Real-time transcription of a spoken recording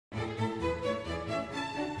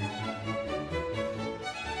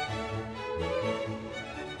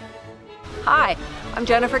Hi, I'm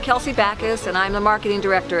Jennifer Kelsey-Backus and I'm the Marketing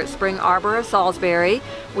Director at Spring Arbor Salisbury.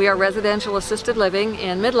 We are residential assisted living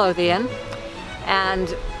in Midlothian,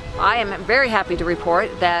 and I am very happy to report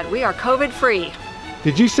that we are COVID-free.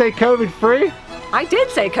 Did you say COVID-free? I did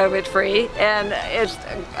say COVID-free, and it's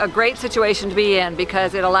a great situation to be in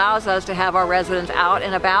because it allows us to have our residents out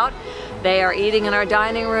and about. They are eating in our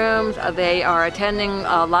dining rooms, they are attending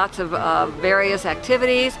lots of various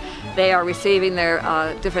activities, they are receiving their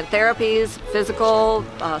different therapies, physical,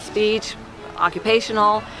 speech,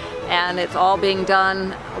 occupational, and it's all being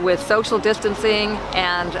done with social distancing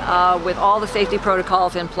and with all the safety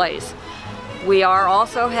protocols in place. We are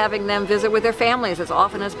also having them visit with their families as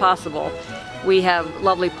often as possible. We have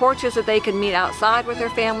lovely porches that they can meet outside with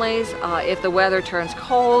their families. If the weather turns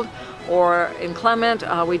cold or inclement,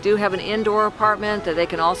 we do have an indoor apartment that they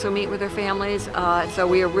can also meet with their families. So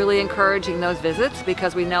we are really encouraging those visits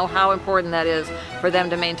because we know how important that is for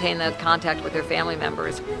them to maintain that contact with their family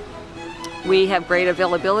members. We have great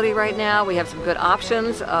availability right now. We have some good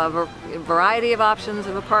options, a variety of options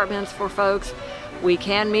of apartments for folks. We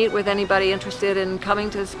can meet with anybody interested in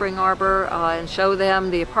coming to Spring Arbor and show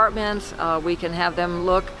them the apartments. We can have them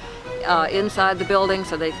look inside the building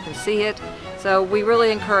so they can see it. So we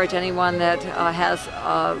really encourage anyone that has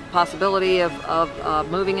a possibility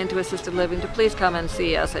of moving into assisted living to please come and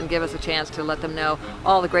see us and give us a chance to let them know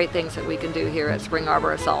all the great things that we can do here at Spring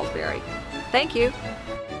Arbor Salisbury. Thank you.